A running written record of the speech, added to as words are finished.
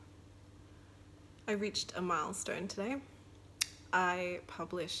I reached a milestone today. I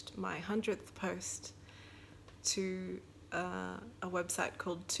published my 100th post to a website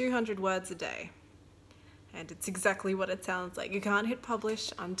called 200 Words a Day. And it's exactly what it sounds like. You can't hit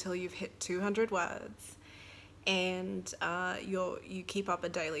publish until you've hit 200 words. And you keep up a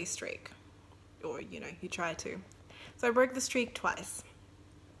daily streak. Or, you try to. So I broke the streak twice.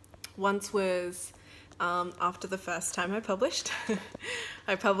 Once was after the first time I published.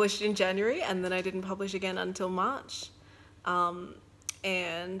 I published in January and then I didn't publish again until March.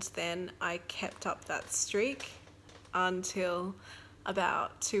 And then I kept up that streak until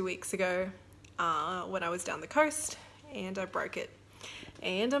about 2 weeks ago when I was down the coast and I broke it.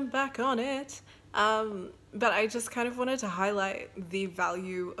 And I'm back on it. But I just kind of wanted to highlight the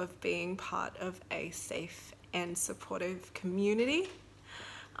value of being part of a safe and supportive community.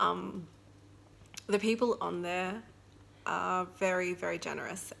 The people on there are very, very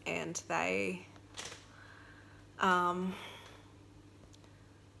generous, and they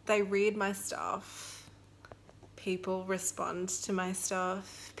read my stuff. People respond to my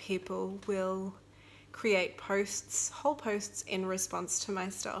stuff. People will create posts, whole posts in response to my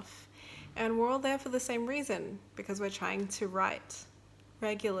stuff. And we're all there for the same reason, because we're trying to write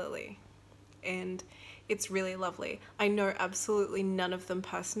regularly. And it's really lovely. I know absolutely none of them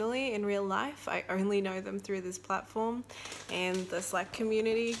personally in real life. I only know them through this platform and the Slack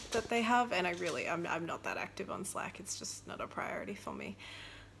community that they have. And I'm not that active on Slack. It's just not a priority for me.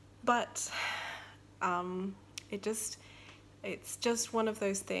 But it's just one of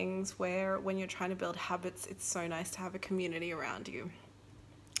those things where when you're trying to build habits, it's so nice to have a community around you.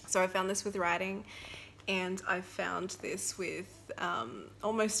 So I found this with writing, and I found this with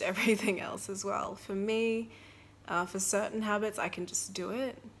almost everything else as well. For me, for certain habits, I can just do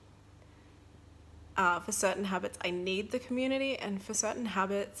it. For certain habits, I need the community, and for certain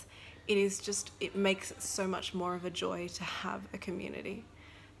habits, it makes it so much more of a joy to have a community.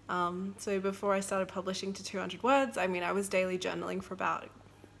 So before I started publishing to 200 words, I was daily journaling for about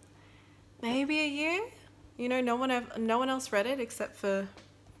maybe a year. No one else read it except for,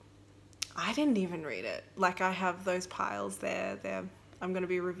 I didn't even read it. Like, I have those piles there. I'm going to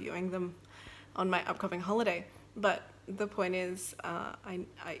be reviewing them on my upcoming holiday. But the point is,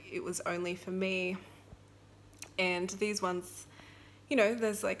 it was only for me. And these ones,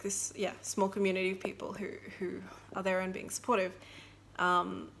 there's like this, small community of people who are there and being supportive.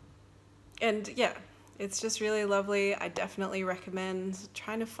 And yeah, it's just really lovely. I definitely recommend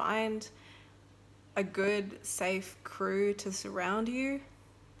trying to find a good, safe crew to surround you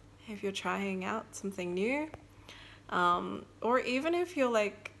if you're trying out something new. Or even if you're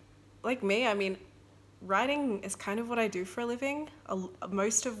like me, writing is kind of what I do for a living.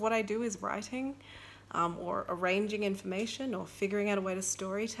 Most of what I do is writing, or arranging information, or figuring out a way to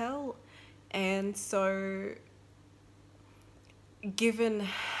storytell. And so given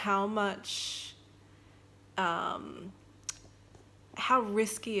how much, how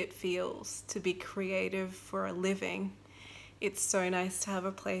risky it feels to be creative for a living, it's so nice to have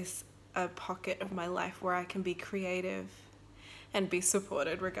a pocket of my life where I can be creative and be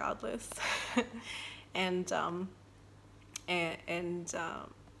supported regardless. and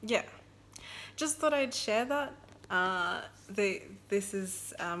yeah, just thought I'd share that. I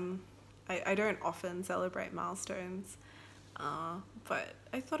don't often celebrate milestones, but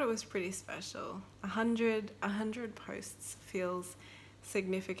I thought it was pretty special. 100 posts feels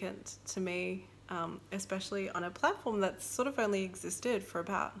significant to me, especially on a platform that's sort of only existed for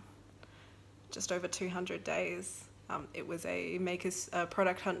about just over 200 days. It was a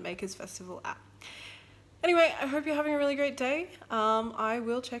Product Hunt Makers Festival app. Anyway, I hope you're having a really great day. I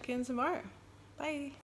will check in tomorrow. Bye.